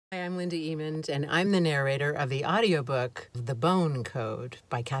Hi, I'm Linda Emond, and I'm the narrator of the audiobook The Bone Code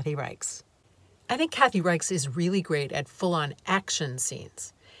by Kathy Reichs. I think Kathy Reichs is really great at full-on action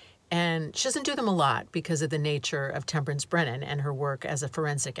scenes, and she doesn't do them a lot because of the nature of Temperance Brennan and her work as a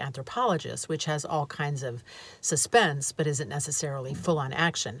forensic anthropologist, which has all kinds of suspense but isn't necessarily full-on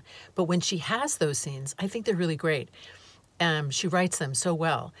action. But when she has those scenes, I think they're really great. She writes them so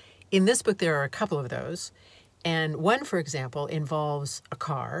well. In this book, there are a couple of those. And one, for example, involves a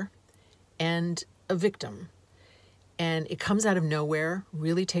car and a victim. And it comes out of nowhere,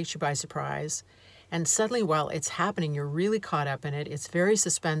 really takes you by surprise. And suddenly, while it's happening, you're really caught up in it. It's very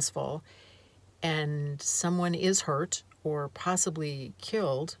suspenseful. And someone is hurt or possibly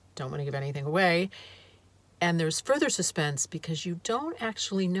killed. Don't want to give anything away. And there's further suspense because you don't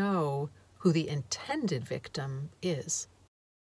actually know who the intended victim is.